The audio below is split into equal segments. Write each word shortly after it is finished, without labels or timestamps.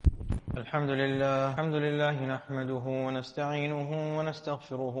الحمد لله نحمده ونستعينه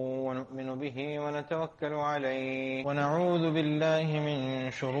ونستغفره ونؤمن به ونتوكل عليه ونعوذ بالله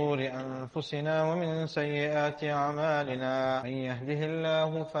من شرور أنفسنا ومن سيئات أعمالنا. من يهده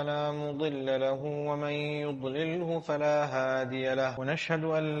الله فلا مضل له ومن يضلله فلا هادي له. ونشهد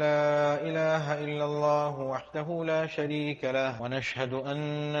أن لا إله إلا الله وحده لا شريك له. ونشهد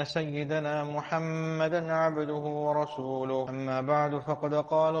أن سيدنا محمدا عبده ورسوله. أما بعد، فقد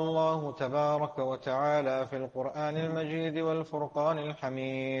قال الله تبارك وتعالى في القرآن المجيد والفرقان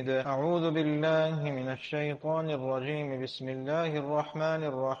الحميد: أعوذ بالله من الشيطان الرجيم. بسم الله الرحمن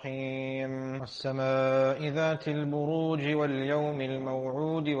الرحيم. والسماء ذات البروج واليوم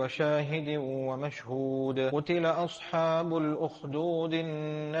الموعود وشاهد ومشهود. قتل أصحاب الأخدود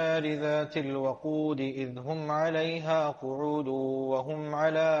النار ذات الوقود إذ هم عليها قعود وهم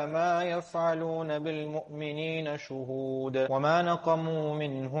على ما يفعلون بالمؤمنين شهود. وما نقموا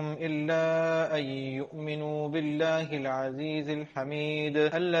منهم إلا أن يؤمنوا بالله العزيز الحميد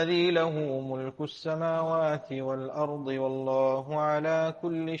الذي له ملك السماوات والأرض والله على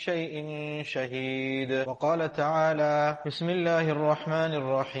كل شيء شهيد. وقال تعالى: بسم الله الرحمن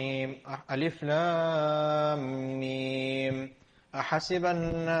الرحيم. ألف لام ميم. أحسب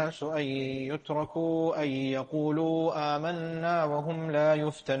الناس أن يتركوا أن يقولوا آمنا وهم لا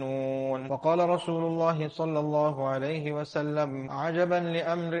يفتنون. وقال رسول الله صلى الله عليه وسلم: عجبا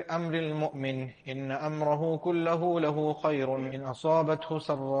لأمر المؤمن إن أمره كله له خير. إن أصابته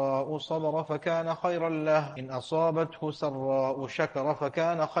سراء صبر فكان خيرا له. إن أصابته سراء شكر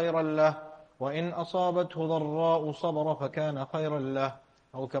فكان خيرا له. وإن أصابته ضراء صبر فكان خيرا له.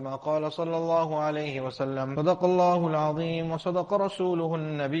 أو كما قال صلى الله عليه وسلم. صدق الله العظيم وصدق رسوله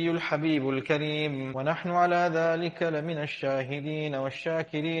النبي الحبيب الكريم. ونحن على ذلك لمن الشاهدين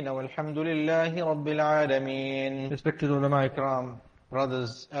والشاكرين والحمد لله رب العالمين. Respected ulama ikram,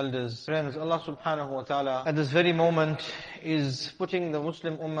 brothers, elders, friends, Allah subhanahu wa ta'ala at this very moment is putting the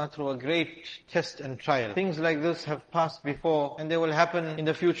Muslim ummah through a great test and trial. Things like this have passed before and they will happen in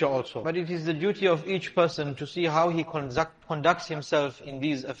the future also. But it is the duty of each person to see how he conducts himself in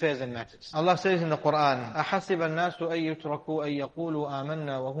these affairs and matters. Allah says in the Quran, أَحَسِبَ النَّاسُ أَن يُتْرَكُوا أَن يَقُولُوا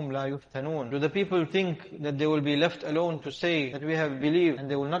آمَنَّا وَهُمْ لَا يُفْتَنُونَ. Do the people think that they will be left alone to say that we have believed and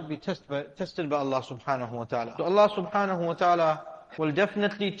they will not be tested by Allah subhanahu wa ta'ala? So Allah subhanahu wa ta'ala will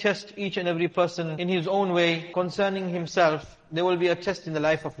definitely test each and every person in his own way concerning himself. There will be a test in the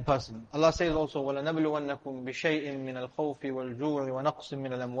life of a person. Allah says also, وَلَنَبْلُوَنَّكُمْ بِشَيْءٍ مِّنَ الْخَوْفِ وَالْجُوعِ وَنَقْصٍ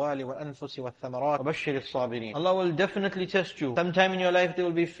مِّنَ الْأَمْوَالِ وَالْأَنفُسِ وَالثَّمَرَاتِ وَبَشِّرِ الصَّابِرِينَ. Allah will definitely test you. Sometime in your life there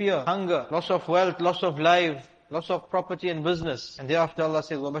will be fear, hunger, loss of wealth, loss of life, loss of property and business. And thereafter Allah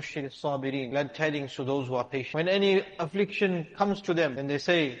says, وَبَشِّرِ الصَّابِرِينَ. Glad tidings to those who are patient. When any affliction comes to them, then they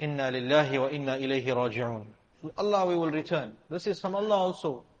say, إِنَّا لِلَّهِ وَإِنَّا إِلَيْهِ رَاجِعُونَ. To Allah we will return. This is from Allah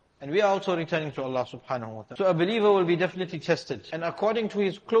also. And we are also returning to Allah subhanahu wa ta'ala. So a believer will be definitely tested. And according to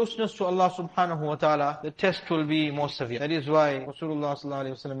his closeness to Allah subhanahu wa ta'ala, the test will be more severe. That is why Rasulullah sallallahu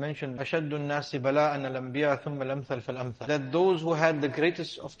alayhi wa sallam mentioned, أَشَدُّ النَّاسِ بَلَاءً الْأَنْبِيَاءَ ثُمَّ الْأَمْثَلْ فَالْأَمْثَلْ. That those who had the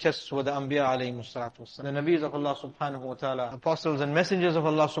greatest of tests were the Anbiya alayhi salatu wasalam. The Nabis of Allah subhanahu wa ta'ala, apostles and messengers of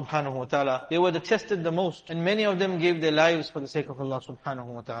Allah subhanahu wa ta'ala, they were the tested the most. And many of them gave their lives for the sake of Allah subhanahu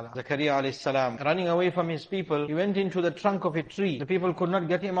wa ta'ala. Zakaria alayhi salam, running away from his people, he went into the trunk of a tree. The people could not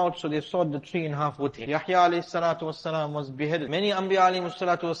get him out, so they sawed the tree in half with him. Yahya alayhi salatu wassalam was beheaded. Many Anbiya alayhi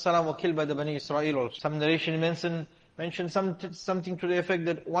salatu wassalam were killed by the Bani Israel also. Some narration mentioned something to the effect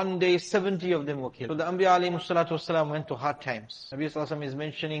that one day 70 of them were killed. So the Anbiya alayhi salatu wassalam went to hard times. Nabi sallallahu alayhi wa sallam is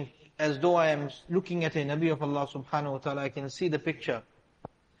mentioning, as though I am looking at a Nabi of Allah subhanahu wa ta'ala, I can see the picture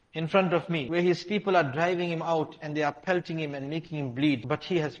in front of me, where his people are driving him out and they are pelting him and making him bleed. But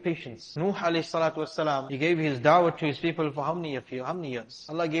he has patience. Nuh alayhi salatu wassalam, he gave his da'wah to his people for how many years?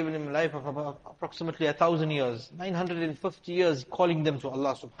 Allah gave him a life of about approximately 1,000 years. 950 years calling them to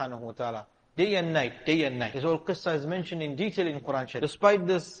Allah subhanahu wa ta'ala. Day and night, day and night. His whole qissa is mentioned in detail in Quran Sharif. Despite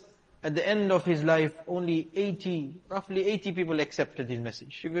this, at the end of his life, only roughly 80 people accepted his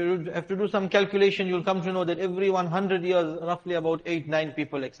message. If you have to do some calculation, you'll come to know that every 100 years, roughly about 8-9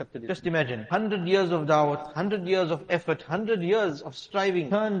 people accepted it. Just imagine, 100 years of da'wat, 100 years of effort, 100 years of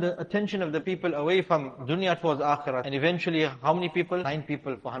striving, turned the attention of the people away from dunya towards akhirah. And eventually, how many people? 9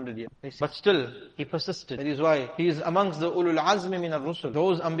 people for 100 years. But still, he persisted. That is why he is amongst the ulul azmi min ar-rusul.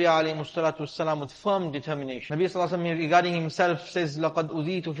 Those Anbiya alayhi salatu wassalam with firm determination. Nabi sallallahu alayhi wa sallam regarding himself says, لَقَدْ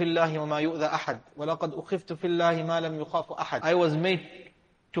أُذِيتُ فِي اللَّهِ وَمَا يُؤْذَى أَحَدٍ وَلَقَدْ أُخِفْتُ فِي اللَّهِ مَا لَمْ يُخَافُ أَحَدٍ. I was made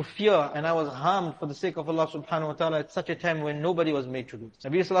to fear, and I was harmed for the sake of Allah subhanahu wa ta'ala at such a time when nobody was made to do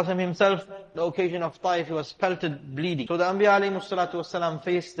this. Nabi sallallahu alaihi wasallam himself, the occasion of Taif, he was pelted, bleeding. So the Anbiya alayhi salatu wasalam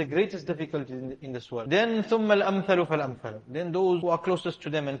faced the greatest difficulties in this world. Then ثُمَّ الْأَمْثَلُ فَالْأَمْثَلُ. Then those who are closest to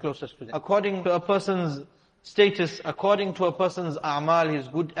them and closest to them. According to a person's status, according to a person's a'mal, his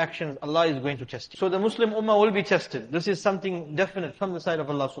good actions, Allah is going to test him. So the Muslim ummah will be tested. This is something definite from the side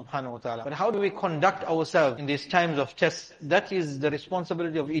of Allah subhanahu wa ta'ala. But how do we conduct ourselves in these times of tests? That is the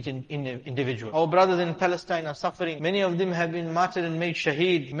responsibility of each individual. Our brothers in Palestine are suffering. Many of them have been martyred and made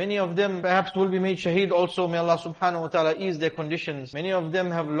shaheed. Many of them perhaps will be made shaheed also. May Allah subhanahu wa ta'ala ease their conditions. Many of them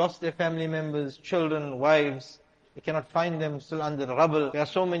have lost their family members, children, wives. They cannot find them, still under the rubble. There are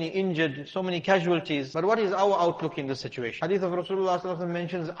so many injured, so many casualties. But what is our outlook in this situation? Hadith of Rasulullah sallallahu alaihi wasallam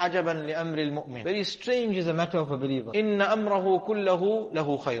mentions, "Ajaban li amri al-mu'min." Very strange is the matter of a believer. Inna amrahu kullahu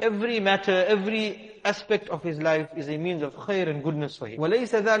lahu khayr. Every matter, every aspect of his life is a means of khair and goodness for him.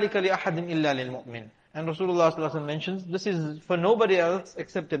 وَلَيْسَ ذَلِكَ لِأَحَدٍ إِلَّا لِلْمُؤْمِنِ. And Rasulullah sallallahu alaihi wasallam mentions, this is for nobody else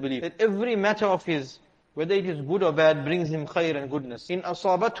except a believer. That every matter of his, whether it is good or bad, brings him khair and goodness. In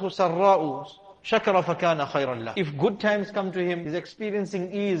asabathu sarra'u shakara fakana khayran lah. If good times come to him, he's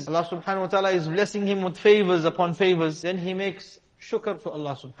experiencing ease, Allah subhanahu wa ta'ala is blessing him with favors upon favors, then he makes shukr to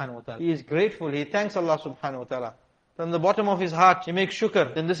Allah subhanahu wa ta'ala. He is grateful, he thanks Allah subhanahu wa ta'ala. From the bottom of his heart, he makes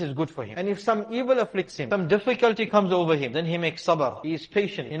shukr, then this is good for him. And if some evil afflicts him, some difficulty comes over him, then he makes sabr. He is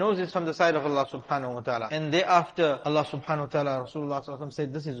patient. He knows it's from the side of Allah subhanahu wa ta'ala. And thereafter, Allah subhanahu wa ta'ala, Rasulullah sallallahu alaihi wasallam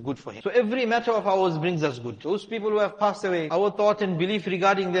said, this is good for him. So every matter of ours brings us good. Those people who have passed away, our thought and belief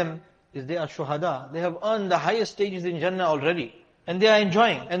regarding them is they are shuhada. They have earned the highest stages in Jannah already. And they are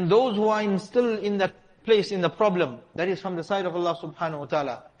enjoying. And those who are still in that place, in the problem, that is from the side of Allah subhanahu wa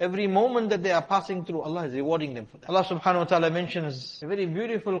ta'ala. Every moment that they are passing through, Allah is rewarding them for that. Allah subhanahu wa ta'ala mentions a very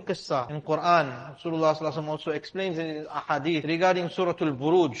beautiful qissa in Quran. Rasulullah sallallahu alaihi wasallam also explains in his ahadith regarding Surah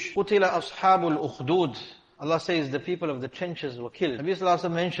Al-Buruj. قُتِلَ أَصْحَابُ الْأُخْدُودِ. Allah says the people of the trenches were killed. Nabi sallallahu alaihi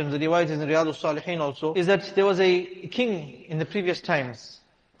wasallam mentions, the riwayat in Riyadus Salihin also, is that there was a king in the previous times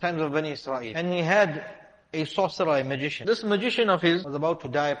of Bani Israel. And he had a sorcerer, a magician. This magician of his was about to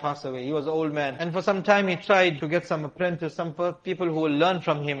die, pass away. He was an old man. And for some time he tried to get some apprentice, some people who will learn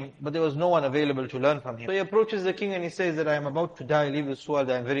from him, but there was no one available to learn from him. So he approaches the king and he says that I am about to die, leave this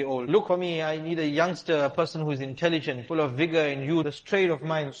world, I am very old. Look for me, I need a youngster, a person who is intelligent, full of vigor and youth. This trade of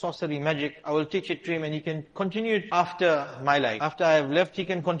mine, sorcery, magic, I will teach it to him and he can continue it after my life. After I have left, he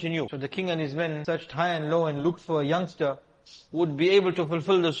can continue. So the king and his men searched high and low and looked for a youngster would be able to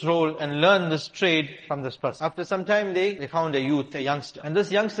fulfill this role and learn this trade from this person. After some time they found a youth, a youngster. And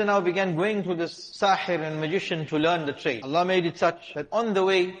this youngster now began going to this sahir and magician to learn the trade. Allah made it such that on the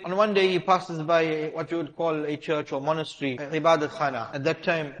way, on one day he passes by what you would call a church or monastery, ibadat khana. At that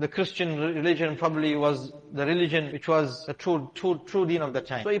time, the Christian religion probably was the religion which was the true deen of the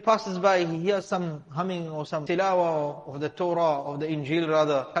time. So he passes by, he hears some humming or some tilawa of the Torah, of the Injil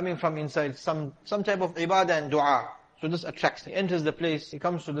rather, coming from inside, some type of ibadah and dua. So this attracts him. He enters the place, he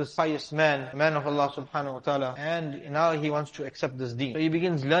comes to this pious man, a man of Allah subhanahu wa ta'ala, and now he wants to accept this deen. So he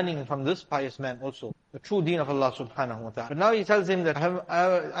begins learning from this pious man also, the true deen of Allah subhanahu wa ta'ala. But now he tells him that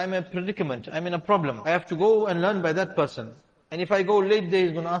I'm a predicament, I'm in a problem. I have to go and learn by that person. And if I go late there,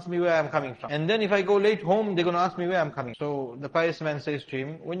 he's going to ask me where I'm coming from. And then if I go late home, they're going to ask me where I'm coming. So the pious man says to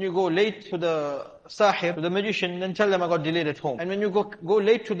him, when you go late to the sahir, to the magician, then tell them I got delayed at home. And when you go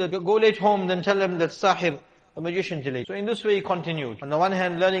late home, then tell them that sahir, the magician delayed. So in this way he continued. On the one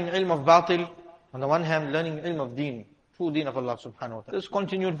hand learning ilm of batil, on the one hand learning ilm of deen, true deen of Allah subhanahu wa ta'ala. This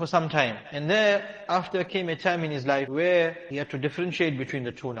continued for some time. And thereafter came a time in his life where he had to differentiate between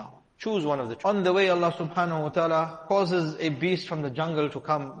the two now. Choose one of the two. On the way Allah subhanahu wa ta'ala causes a beast from the jungle to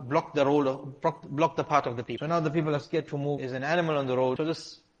come block the road, block the path of the people. So now the people are scared to move. There's an animal on the road. So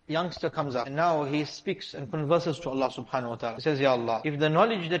this youngster comes up and now he speaks and converses to Allah subhanahu wa ta'ala. He says, Ya Allah, if the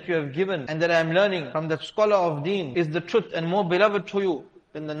knowledge that you have given and that I am learning from the scholar of deen is the truth and more beloved to you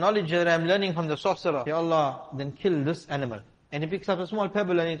than the knowledge that I am learning from the sorcerer, Ya Allah, then kill this animal. And he picks up a small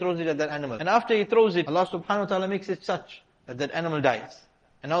pebble and he throws it at that animal. And after he throws it, Allah subhanahu wa ta'ala makes it such that that animal dies.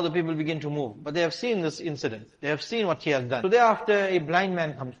 And now the people begin to move. But they have seen this incident. They have seen what he has done. So thereafter a blind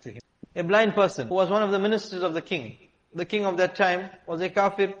man comes to him. A blind person who was one of the ministers of the king. The king of that time was a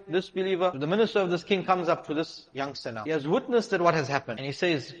kafir, disbeliever. So the minister of this king comes up to this youngster now. He has witnessed that what has happened. And he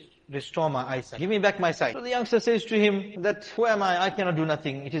says, restore my eyesight. Give me back my sight. So the youngster says to him that, who am I? I cannot do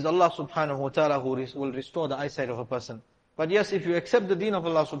nothing. It is Allah subhanahu wa ta'ala who will restore the eyesight of a person. But yes, if you accept the deen of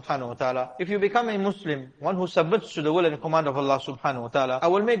Allah subhanahu wa ta'ala, if you become a Muslim, one who submits to the will and command of Allah subhanahu wa ta'ala, I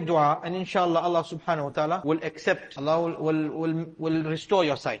will make dua, and inshallah Allah subhanahu wa ta'ala will accept, Allah will restore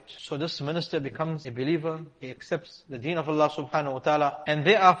your sight. So this minister becomes a believer, he accepts the deen of Allah subhanahu wa ta'ala, and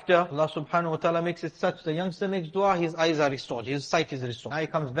thereafter Allah subhanahu wa ta'ala makes it such, the youngster makes dua, his eyes are restored, his sight is restored. Now he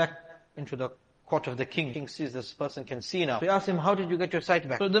comes back into the court of the king. The king sees this person can see now. So he asks him, how did you get your sight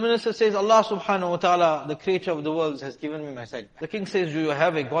back? So the minister says, Allah subhanahu wa ta'ala, the creator of the worlds, has given me my sight back. The king says, do you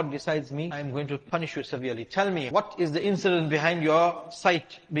have a God besides me? I am going to punish you severely. Tell me, what is the incident behind your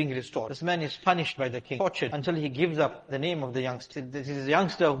sight being restored? This man is punished by the king, tortured until he gives up the name of the youngster. This is a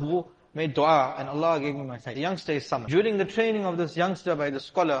youngster who made dua and Allah gave me my sight. The youngster is summoned. During the training of this youngster by the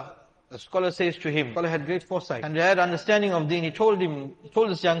scholar says to him, the scholar had great foresight and had understanding of deen. He told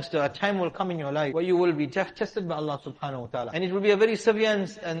this youngster, a time will come in your life where you will be tested by Allah subhanahu wa ta'ala. And it will be a very severe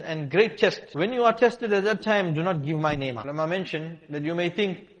and great test. When you are tested at that time, do not give my name. Ulama mentioned that you may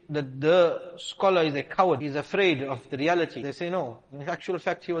think that the scholar is a coward, he's afraid of the reality. They say no. In actual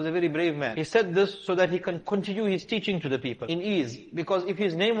fact, he was a very brave man. He said this so that he can continue his teaching to the people in ease. Because if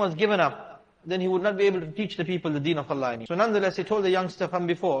his name was given up, then he would not be able to teach the people the deen of Allah. So nonetheless, he told the youngster from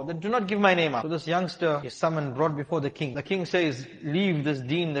before that do not give my name up. So this youngster is summoned, brought before the king. The king says, leave this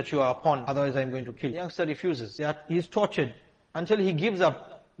deen that you are upon, otherwise I am going to kill you. The youngster refuses. He is tortured until he gives up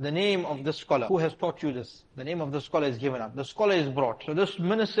the name of the scholar. Who has taught you this? The name of the scholar is given up. The scholar is brought. So this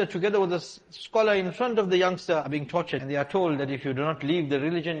minister together with the scholar in front of the youngster are being tortured. And they are told that if you do not leave the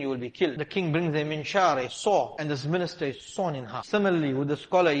religion, you will be killed. The king brings a minshar, a saw, and this minister is sawn in half. Similarly, with the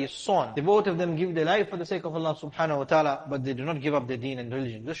scholar, he is sawn. The both of them give their life for the sake of Allah subhanahu wa ta'ala, but they do not give up their deen and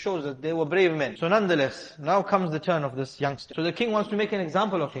religion. This shows that they were brave men. So nonetheless, now comes the turn of this youngster. So the king wants to make an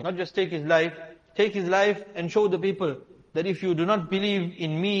example of him. Not just take his life and show the people that if you do not believe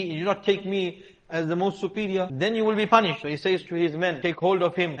in me, you do not take me as the most superior, then you will be punished. So he says to his men, take hold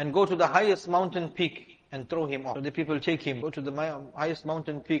of him and go to the highest mountain peak and throw him off. So the people take him, go to the highest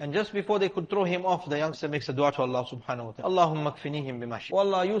mountain peak, and just before they could throw him off, the youngster makes a dua to Allah subhanahu wa ta'ala. Allahumma kfinihim bimashi. Oh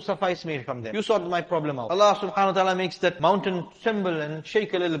Allah, you suffice me from them. You sort my problem out. Allah subhanahu wa ta'ala makes that mountain tremble and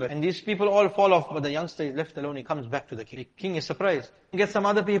shake a little bit. And these people all fall off, but the youngster is left alone. He comes back to the king. The king is surprised. He gets some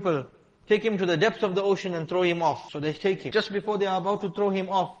other people, take him to the depths of the ocean and throw him off. So they take him. Just before they are about to throw him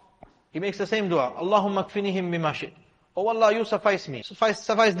off, he makes the same dua. Allahumma kfinihim bimashit. Oh Allah, you suffice me. Suffice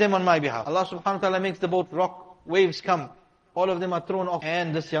them on my behalf. Allah subhanahu wa ta'ala makes the boat rock, waves come. All of them are thrown off.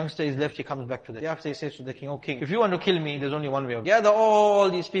 And this youngster is left, he comes back to them. After he says to the king, oh king, if you want to kill me, there's only one way. Gather all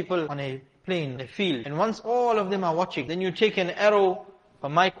these people on a plain, a field. And once all of them are watching, then you take an arrow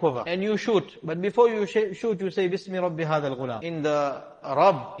from my quiver and you shoot. But before you shoot, you say, Bismi Rabbi hadal ghulam. In the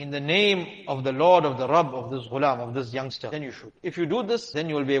Rabb, in the name of the Lord of the Rabb of this ghulam, of this youngster. Then you shoot. If you do this, then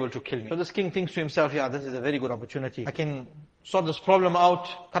you will be able to kill me. So this king thinks to himself, yeah, this is a very good opportunity. I can sort this problem out,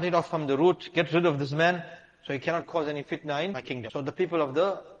 cut it off from the root, get rid of this man, so he cannot cause any fitna in my kingdom. So the people of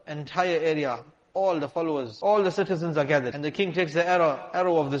the entire area, all the followers, all the citizens are gathered. And the king takes the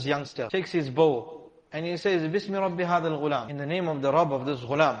arrow of this youngster, takes his bow, and he says, Bismi Rabbi hadal ghulam. In the name of the Rabb of this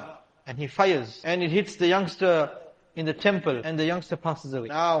ghulam. And he fires. And it hits the youngster in the temple. And the youngster passes away.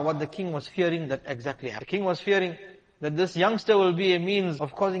 Now what the king was fearing, that exactly happened. The king was fearing that this youngster will be a means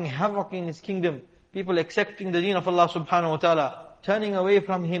of causing havoc in his kingdom. People accepting the deen of Allah subhanahu wa ta'ala, turning away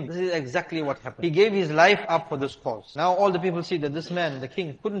from him. This is exactly what happened. He gave his life up for this cause. Now all the people see that this man, the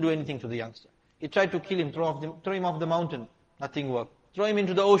king, couldn't do anything to the youngster. He tried to kill him, throw him off the mountain. Nothing worked. Throw him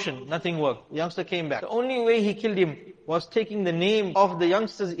into the ocean. Nothing worked. The youngster came back. The only way he killed him was taking the name of the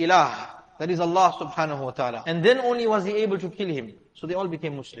youngster's ilah. That is Allah subhanahu wa ta'ala. And then only was he able to kill him. So they all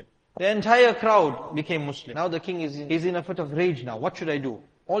became Muslim. The entire crowd became Muslim. Now the king is in a fit of rage now. What should I do?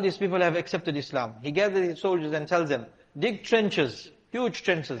 All these people have accepted Islam. He gathers his soldiers and tells them, dig trenches, huge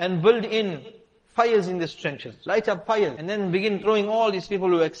trenches, and build in fires in these trenches. Light up fires. And then begin throwing all these people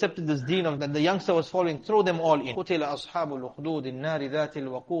who accepted this deen of that the youngster was following, throw them all in. قُتِلَ أَصْحَابُ الْأُخْدُودِ النَّارِ ذَاتِ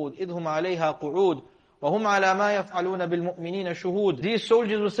الْوَقُودِ إِذْ هُمْ عَلَيْهَا قُعُودٌ وَهُمْ عَلَى مَا يَفْعَلُونَ بِالْمُؤْمِنِينَ شُهُودٌ. These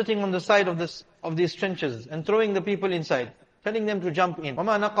soldiers were sitting on the side of these trenches and throwing the people inside, telling them to jump in.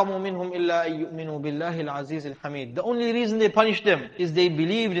 وَمَا نَقَمُوا مِنْهُمْ إِلَّا أَن يُؤْمِنُوا بِاللَّهِ الْعَزِيزِ الْحَمِيدِ. The only reason they punished them is they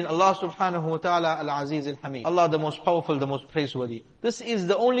believed in Allah subhanahu wa ta'ala al-Aziz al-Hamid. Allah the most powerful, the most praiseworthy. This is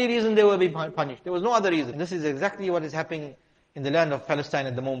the only reason they were being punished. There was no other reason. This is exactly what is happening in the land of Palestine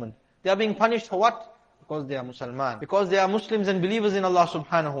at the moment. They are being punished for what? Because they are Muslims. Because they are Muslims and believers in Allah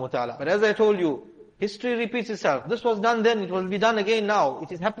subhanahu wa ta'ala. But as I told you, history repeats itself. This was done then, it will be done again now.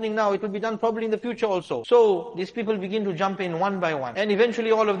 It is happening now, it will be done probably in the future also. So, these people begin to jump in one by one. And eventually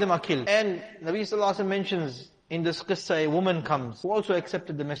all of them are killed. And Nabi sallallahu alaihi wasallam mentions in this qissa, a woman comes, who also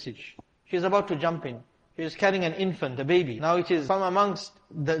accepted the message. She is about to jump in. She is carrying an infant, a baby. Now it is from amongst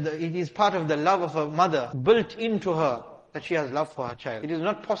it is part of the love of a mother built into her that she has love for her child. It is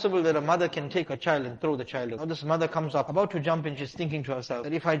not possible that a mother can take a child and throw the child. Now this mother comes up, about to jump in, she's thinking to herself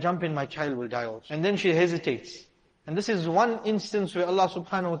that if I jump in, my child will die also. And then she hesitates. And this is one instance where Allah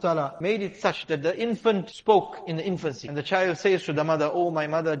subhanahu wa ta'ala made it such that the infant spoke in the infancy. And the child says to the mother, "Oh my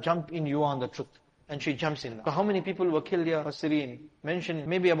mother, jump in, you are on the truth." And she jumps in. So how many people were killed here? Syrian mentioned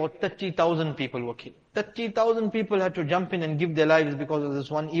maybe about 30,000 people were killed. 30,000 people had to jump in and give their lives because of this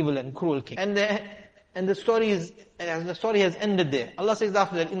one evil and cruel king. And the story has ended there. Allah says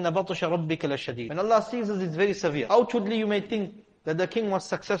after that, "Inna batasha rabbika lashadid." When Allah sees us, it's very severe. Outwardly you may think that the king was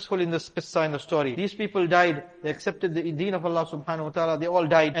successful in this qissa, in the story. These people died, they accepted the deen of Allah subhanahu wa ta'ala, they all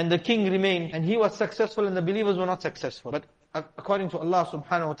died, and the king remained, and he was successful and the believers were not successful. But according to Allah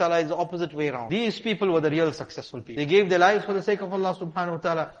subhanahu wa ta'ala, it's the opposite way around. These people were the real successful people. They gave their lives for the sake of Allah subhanahu wa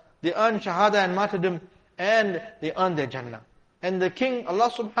ta'ala. They earned shahada and martyrdom, and they earned their Jannah. And the king, Allah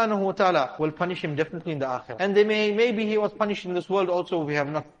subhanahu wa ta'ala, will punish him definitely in the akhirah. And maybe he was punished in this world also, we have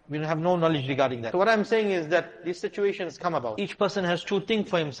no knowledge regarding that. So what I'm saying is that these situations come about. Each person has to think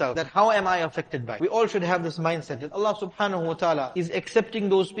for himself, that how am I affected by it? We all should have this mindset, that Allah subhanahu wa ta'ala is accepting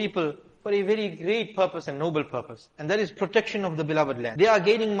those people for a very great purpose and noble purpose. And that is protection of the beloved land. They are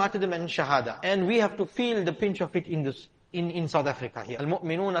gaining martyrdom and shahada. And we have to feel the pinch of it in South Africa here.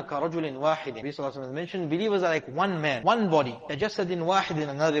 Al-mu'minuna ka rajulin wahid. Nabi sallallahu alaihi wasallam mentioned, believers are like one man, one body. Jasadin wahid, in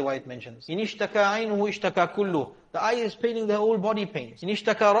another riwayat mentions. In ishtaka aynuhu ishtaka kullu. The eye is paining, the whole body pains. In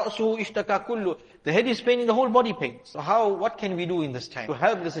ishtaka ra'suhu ishtaka kullu. The head is paining, the whole body pains. So what can we do in this time to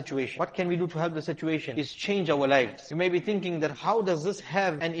help the situation? What can we do to help the situation is change our lives. You may be thinking that how does this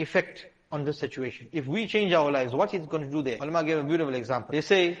have an effect on this situation? If we change our lives, what is it going to do there? Ulama gave a beautiful example. They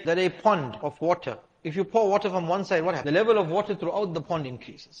say that a pond of water, if you pour water from one side, what happens? The level of water throughout the pond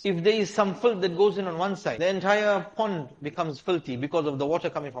increases. If there is some filth that goes in on one side, the entire pond becomes filthy because of the water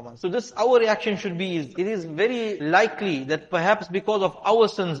coming from one side. So our reaction should be, it is very likely that perhaps because of our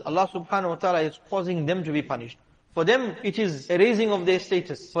sins, Allah subhanahu wa ta'ala is causing them to be punished. For them, it is a raising of their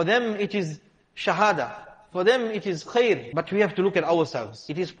status. For them, it is shahada. For them it is khair, but we have to look at ourselves.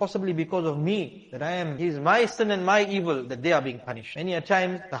 It is possibly because of me that it is my sin and my evil that they are being punished. Many a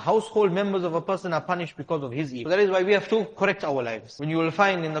time, the household members of a person are punished because of his evil. So that is why we have to correct our lives. When you will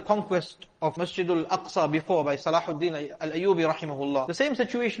find in the conquest of Masjid al-Aqsa before by Salahuddin al-Ayyubi rahimahullah, the same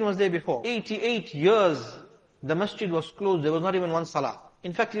situation was there before. 88 years the masjid was closed, there was not even one salah.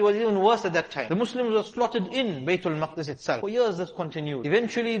 In fact, it was even worse at that time. The Muslims were slaughtered in Baytul Maqdis itself. For years this continued.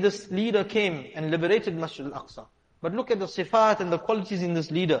 Eventually this leader came and liberated Masjid al-Aqsa. But look at the sifat and the qualities in this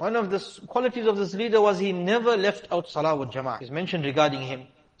leader. One of the qualities of this leader was he never left out Salah wa Jama'at. It's mentioned regarding him.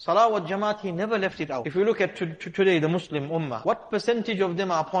 Salah wa Jama'at, he never left it out. If you look at today, the Muslim Ummah, what percentage of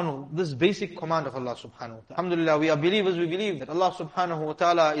them are upon this basic command of Allah subhanahu wa ta'ala? Alhamdulillah, we are believers, we believe that Allah subhanahu wa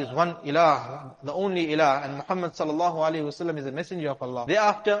ta'ala is one ilah, the only ilah, and Muhammad sallallahu alayhi wa sallam is a messenger of Allah.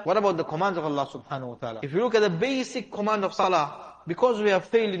 Thereafter, what about the commands of Allah subhanahu wa ta'ala? If you look at the basic command of Salah, because we have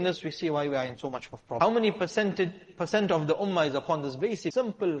failed in this, we see why we are in so much of problem. How many percent of the ummah is upon this basic,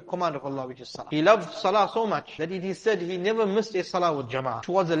 simple command of Allah, which is salah? He loved salah so much that it is said he never missed a salah with jama'ah.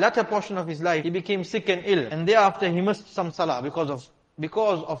 Towards the latter portion of his life, he became sick and ill, and thereafter he missed some salah because of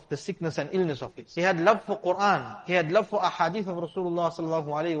the sickness and illness of his. He had love for Quran. He had love for ahadith of Rasulullah sallallahu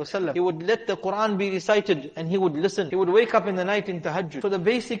alayhi wa sallam. He would let the Quran be recited and he would listen. He would wake up in the night in tahajjud. So the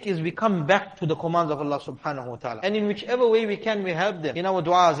basic is we come back to the commands of Allah subhanahu wa ta'ala. And in whichever way we can, we help them. In our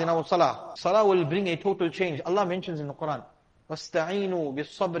du'as, in our salah. Salah will bring a total change. Allah mentions in the Quran, وَاسْتَعِينُوا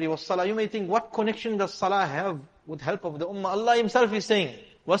بِالصَّبْرِ وَالصَّلَاةِ. You may think, what connection does salah have with help of the ummah? Allah himself is saying,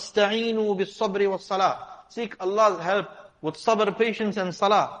 وَاسْتَعِينُوا بِالصَّبْرِ وَالصَّلَاةِ. Seek Allah's help with sabr, patience and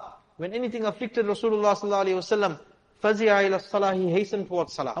salah. When anything afflicted Rasulullah sallallahu alayhi wa sallam, فَزِعَ إِلَى الصَّلَاةِ, he hastened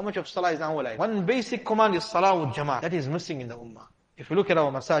towards salah. How much of salah is in our life? One basic command is salah with jama'ah. That is missing in the ummah. If you look at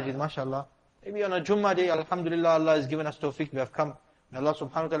our masajid, mashallah, maybe on a Jummah day, alhamdulillah, Allah has given us tawfiq, we have come. May Allah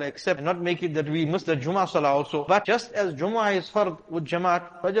subhanahu wa ta'ala accept and not make it that we miss the Jummah salah also. But just as Jummah is fard with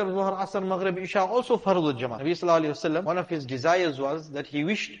Jamaat, Fajr, Zuhr, Asr, Maghrib, Isha also fard with Jamaat. Nabi sallallahu alayhi wa sallam, one of his desires was that he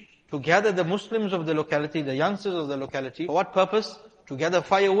wished to gather the Muslims of the locality, the youngsters of the locality. For what purpose? To gather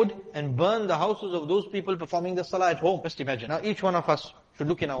firewood and burn the houses of those people performing the salah at home. Just imagine. Now each one of us should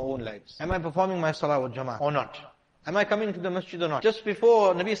look in our own lives. Am I performing my salah with Jama'ah or not? Am I coming to the masjid or not? Just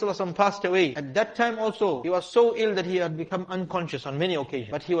before Nabi sallallahu alaihi wasallam passed away, at that time also, he was so ill that he had become unconscious on many occasions.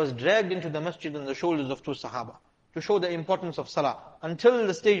 But he was dragged into the masjid on the shoulders of two sahaba to show the importance of salah, until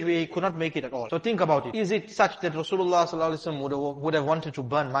the stage where he could not make it at all. So think about it. Is it such that Rasulullah sallallahu alaihi wasallam would have wanted to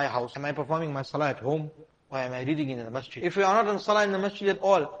burn my house? Am I performing my salah at home? Or am I reading in the masjid? If we are not on salah in the masjid at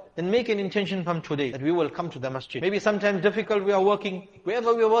all, then make an intention from today that we will come to the masjid. Maybe sometimes difficult, we are working,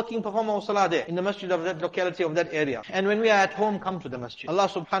 wherever we are working, perform our salah there, in the masjid of that locality, of that area. And when we are at home, come to the masjid. Allah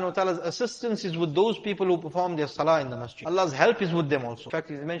subhanahu wa ta'ala's assistance is with those people who perform their salah in the masjid. Allah's help is with them also. In fact,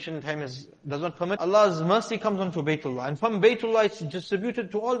 He mentioned time does not permit. Allah's mercy comes onto Baytullah. And from Baytullah, it's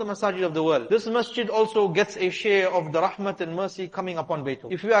distributed to all the masajid of the world. This masjid also gets a share of the rahmat and mercy coming upon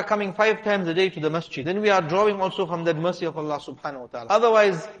Baytullah. If we are coming 5 times a day to the masjid, then we are drawing also from that mercy of Allah subhanahu wa ta'ala.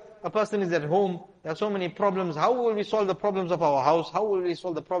 Otherwise, a person is at home, there are so many problems. How will we solve the problems of our house? How will we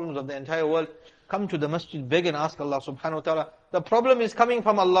solve the problems of the entire world? Come to the masjid, beg and ask Allah subhanahu wa ta'ala. The problem is coming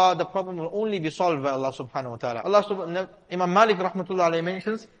from Allah, the problem will only be solved by Allah subhanahu wa ta'ala. Imam Malik rahmatullah alayhi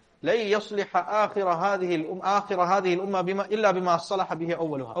mentions, لَن يَصْلِحَ آخِرَ هَذِهِ الْأُمَّةِ إِلَّا بِمَا صَلَحَ بِهِ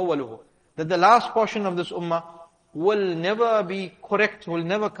أَوَّلُهُ. That the last portion of this ummah will never be correct, will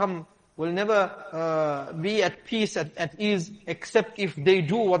never be at peace, at ease, except if they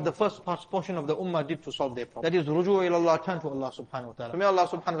do what the first portion of the ummah did to solve their problem. That is, ruju' ila Allah, turn to Allah subhanahu wa ta'ala. So may Allah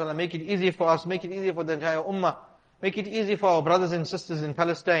subhanahu wa ta'ala make it easy for us, make it easy for the entire ummah, make it easy for our brothers and sisters in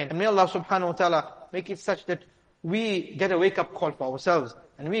Palestine. And may Allah subhanahu wa ta'ala make it such that we get a wake-up call for ourselves,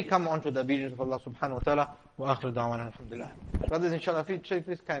 and we come onto the obedience of Allah subhanahu wa ta'ala. Wa akhiru da'wana alhamdulillah. Brothers, inshallah, please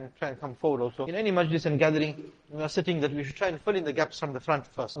try and come forward also. In any majlis and gathering, we are sitting that we should try and fill in the gaps from the front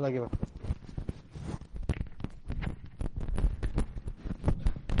first. Allah give us.